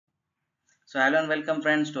So hello and welcome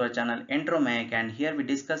friends to our channel Intro Mech, and here we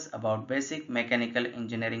discuss about basic mechanical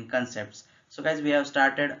engineering concepts. So guys, we have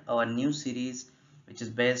started our new series which is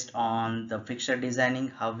based on the fixture designing,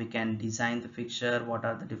 how we can design the fixture, what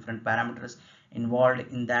are the different parameters involved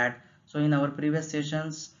in that. So in our previous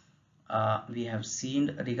sessions we have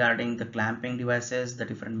seen regarding the clamping devices, the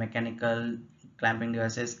different mechanical clamping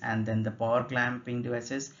devices, and then the power clamping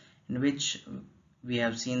devices, in which we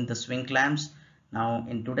have seen the swing clamps. Now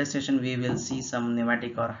in today's session we will see some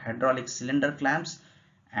pneumatic or hydraulic cylinder clamps,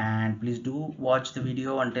 and please do watch the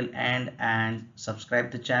video until end and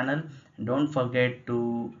subscribe the channel, and don't forget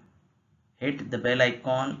to hit the bell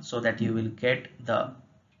icon so that you will get the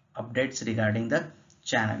updates regarding the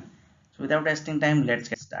channel. So without wasting time, let's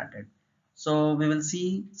get started. So we will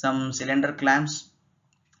see some cylinder clamps.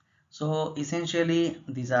 So essentially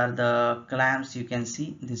these are the clamps. You can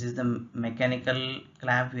see this is the mechanical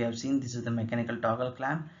clamp we have seen. This is the mechanical toggle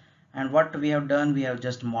clamp, and what we have done, we have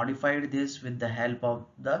just modified this with the help of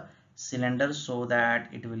the cylinder so that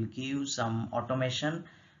it will give some automation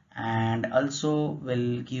and also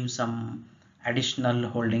will give some additional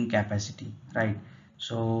holding capacity, right?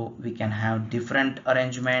 So we can have different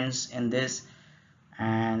arrangements in this,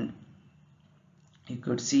 and you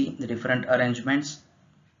could see the different arrangements.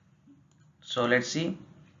 So let's see,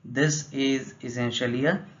 this is essentially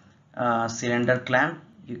a cylinder clamp.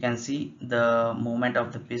 You can see the movement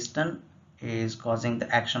of the piston is causing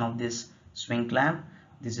the action of this swing clamp.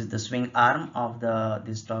 This is the swing arm of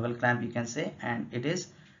this toggle clamp, you can say, and it is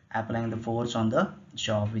applying the force on the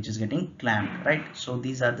job which is getting clamped, right? So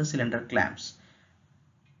these are the cylinder clamps.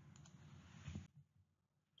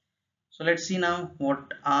 So let's see now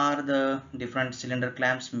what are the different cylinder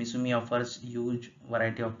clamps. Misumi offers huge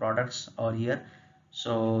variety of products over here.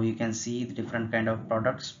 So you can see the different kind of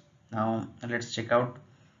products. Now let's check out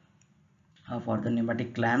for the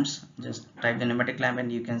pneumatic clamps. Just type the pneumatic clamp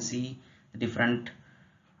and you can see the different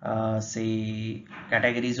say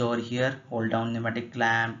categories over here. Hold down pneumatic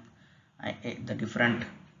clamp, the different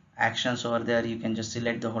actions over there. You can just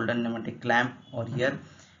select the hold down pneumatic clamp over here,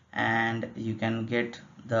 and you can get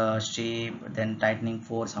the shape, then tightening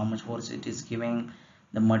force, how much force it is giving,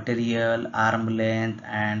 the material, arm length,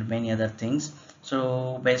 and many other things.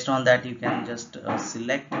 So based on that you can just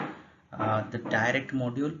select the direct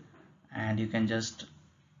module, and you can just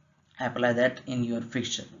apply that in your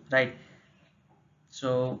fixture, right?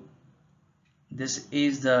 So this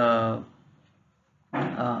is the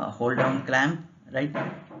hold down clamp, right?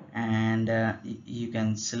 And you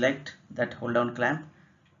can select that hold down clamp.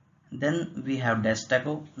 Then we have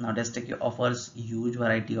Destaco. Now Destaco offers huge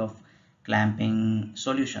variety of clamping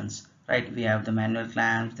solutions, right? We have the manual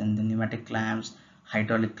clamps, then the pneumatic clamps,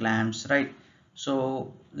 hydraulic clamps, right?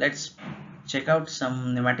 So let's check out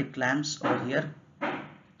some pneumatic clamps over here.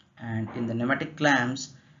 And in the pneumatic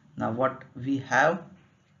clamps, now what we have,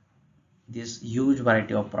 this huge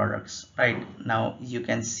variety of products, right? Now you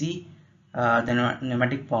can see the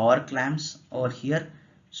pneumatic power clamps over here.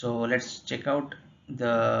 So let's check out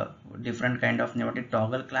the different kind of pneumatic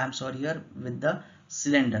toggle clamps over here with the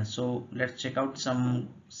cylinder. So let's check out some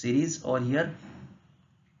series over here,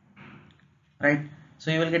 right?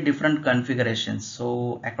 So you will get different configurations.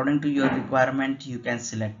 So according to your requirement you can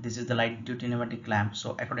select. This is the light duty pneumatic clamp.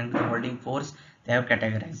 So according to the holding force they have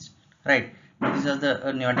categorized, right? These are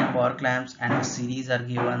the pneumatic power clamps, and the series are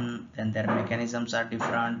given, then their mechanisms are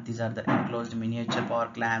different. These are the enclosed miniature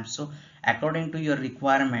power clamps. So according to your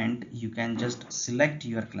requirement you can just select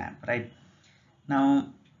your clamp, right? Now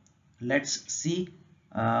let's see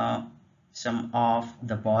some of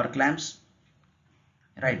the power clamps,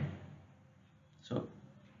 right? So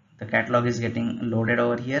the catalog is getting loaded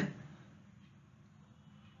over here.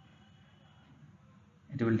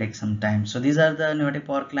 It will take some time. So these are the pneumatic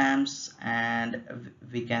power clamps, and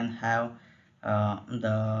we can have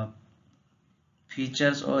the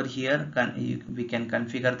features over here. We can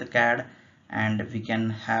configure the CAD, and we can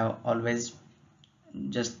have always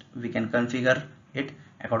just we can configure it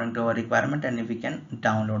according to our requirement, and we can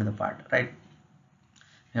download the part, right?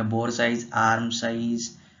 We have bore size, arm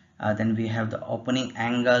size, then we have the opening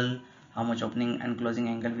angle, how much opening and closing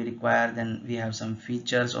angle we require. Then we have some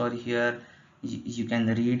features over here. You can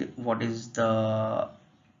read what is the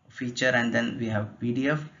feature, and then we have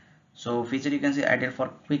PDF. So feature, you can see added for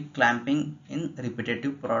quick clamping in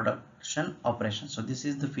repetitive production operation. So this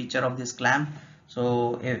is the feature of this clamp.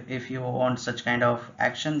 So if you want such kind of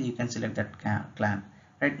action, you can select that clamp.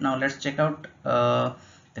 Right now let's check out the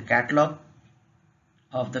catalog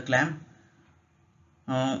of the clamp.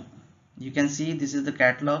 You can see this is the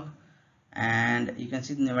catalog, and you can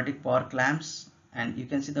see the pneumatic power clamps, and you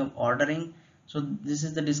can see the ordering. So this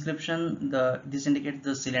is the description. This indicates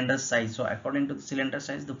the cylinder size. So according to the cylinder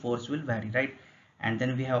size, the force will vary, right? And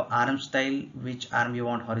then we have arm style, which arm you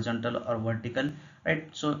want, horizontal or vertical, right?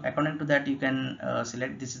 So according to that you can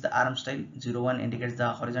select. This is the arm style. 01 indicates the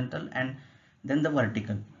horizontal and then the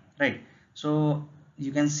vertical, right? So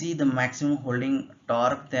you can see the maximum holding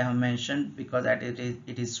torque they have mentioned, because that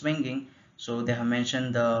it is swinging. So they have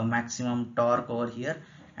mentioned the maximum torque over here,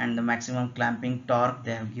 and the maximum clamping torque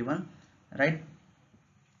they have given, right?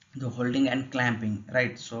 The holding and clamping,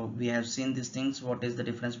 right? So we have seen these things. What is the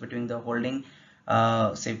difference between the holding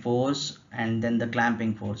say force and then the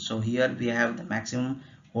clamping force? So here we have the maximum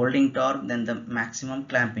holding torque, then the maximum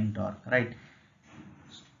clamping torque, right?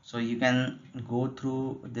 So you can go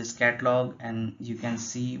through this catalog and you can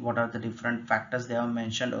see what are the different factors they have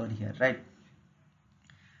mentioned over here, right?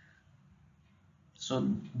 So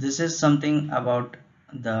this is something about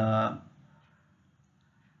the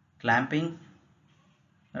clamping,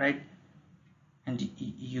 right? And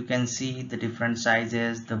you can see the different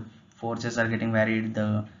sizes, the forces are getting varied,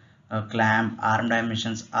 the clamp arm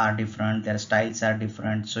dimensions are different, their styles are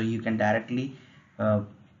different, so you can directly uh,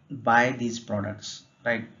 buy these products,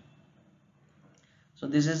 right? So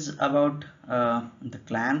this is about the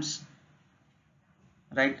clamps,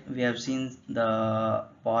 right? We have seen the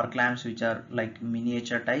power clamps, which are like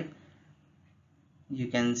miniature type. You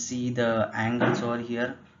can see the angles over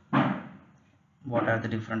here, what are the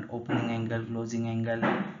different opening angle, closing angle,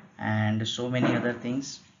 and so many other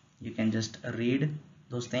things. You can just read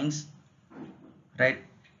those things, right?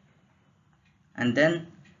 And then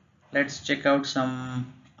let's check out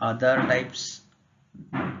some other types,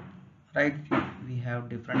 right? We have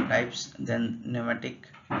different types than pneumatic,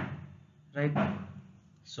 right?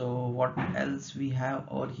 So what else we have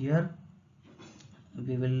over here?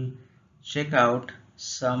 We will check out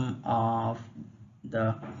some of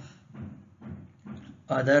the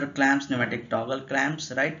other clamps, pneumatic toggle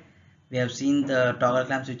clamps, right? We have seen the toggle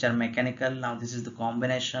clamps which are mechanical. Now this is the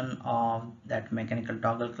combination of that mechanical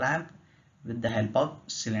toggle clamp with the help of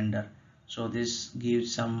cylinder. So this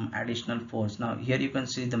gives some additional force. Now here you can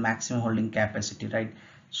see the maximum holding capacity, right?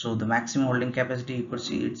 So the maximum holding capacity, you could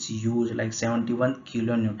see it's huge, like 71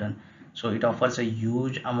 kilonewton. So it offers a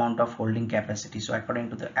huge amount of holding capacity. So according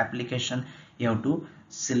to the application, you have to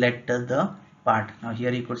select the part. Now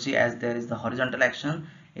here you could see, as there is the horizontal action,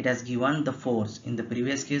 it has given the force. In the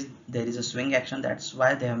previous case there is a swing action, that's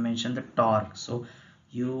why they have mentioned the torque. So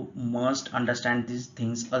you must understand these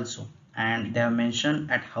things also, and they have mentioned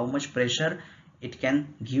at how much pressure it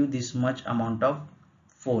can give this much amount of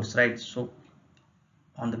force, right? So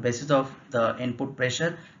on the basis of the input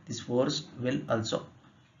pressure, this force will also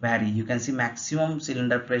vary. You can see maximum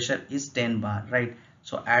cylinder pressure is 10 bar, right?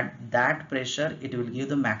 So at that pressure it will give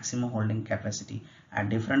the maximum holding capacity. At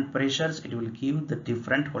different pressures it will give the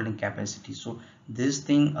different holding capacity. So this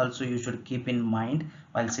thing also you should keep in mind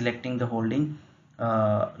while selecting the holding,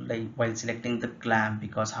 like while selecting the clamp,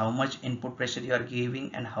 because how much input pressure you are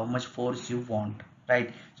giving and how much force you want,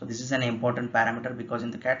 right? So this is an important parameter, because in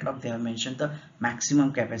the catalog they have mentioned the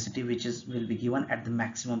maximum capacity, which is will be given at the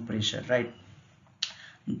maximum pressure, right?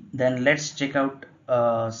 Then let's check out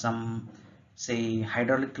some, say,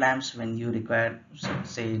 hydraulic clamps. When you require,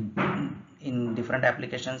 say, in different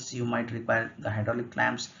applications you might require the hydraulic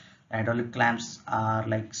clamps. The hydraulic clamps are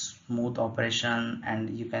like smooth operation, and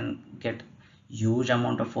you can get huge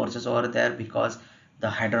amount of forces over there, because the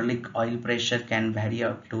hydraulic oil pressure can vary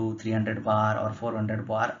up to 300 bar or 400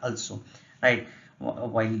 bar also, right?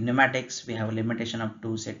 While pneumatics we have a limitation up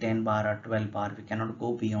to, say, 10 bar or 12 bar. We cannot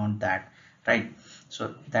go beyond that, right?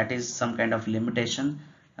 So that is some kind of limitation.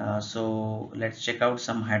 So let's check out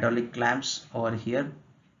some hydraulic clamps over here.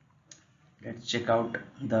 Let's check out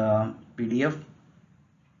the PDF.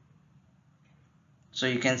 So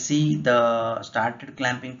you can see the started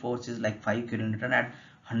clamping force is like 5 kilonewton at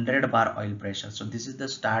 100 bar oil pressure. So this is the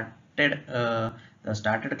started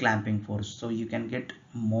clamping force. So you can get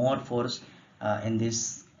more force in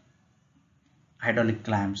this hydraulic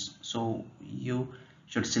clamps. So you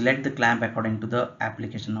should select the clamp according to the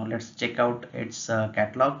application. Now let's check out its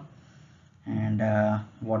catalog and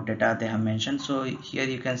what data they have mentioned. So here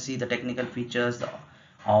you can see the technical features, the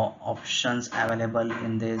options available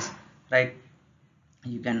in this, right?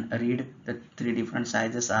 You can read the 3 different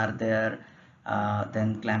sizes are there.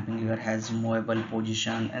 Then clamping lever has movable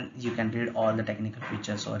position, and you can read all the technical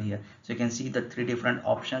features over here. So you can see the 3 different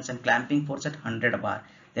options, and clamping force at 100 bar.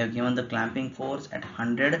 They have given the clamping force at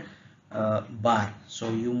 100 bar. So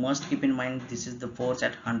you must keep in mind this is the force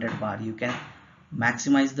at 100 bar. You can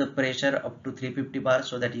maximize the pressure up to 350 bar,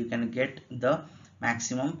 so that you can get the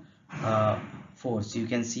maximum force. You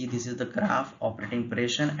can see this is the graph, operating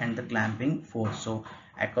pressure and the clamping force. So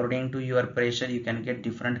according to your pressure you can get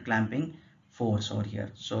different clamping force over here.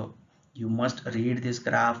 So you must read this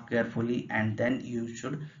graph carefully and then you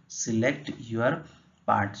should select your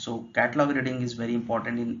part. So catalog reading is very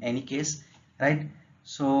important in any case, right?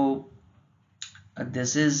 So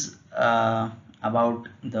this is about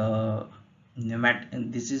the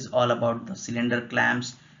pneumatic. This is all about the cylinder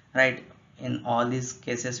clamps, right? In all these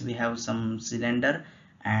cases we have some cylinder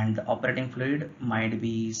and the operating fluid might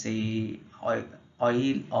be say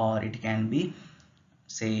oil or it can be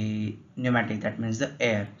say pneumatic, that means the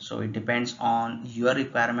air. So it depends on your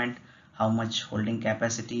requirement, how much holding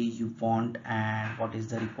capacity you want and what is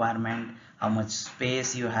the requirement, how much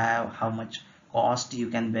space you have, how much cost you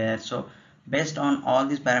can bear. So based on all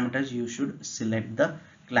these parameters you should select the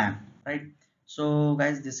clamp, right? So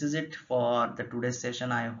guys, this is it for the today's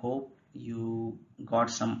session. I hope you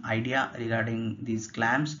got some idea regarding these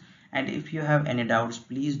clamps, and if you have any doubts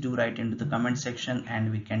please do write into the comment section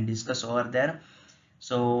and we can discuss over there.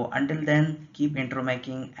 So until then, keep intro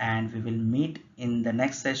making and we will meet in the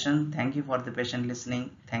next session. Thank you for the patient listening.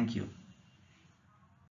 Thank you.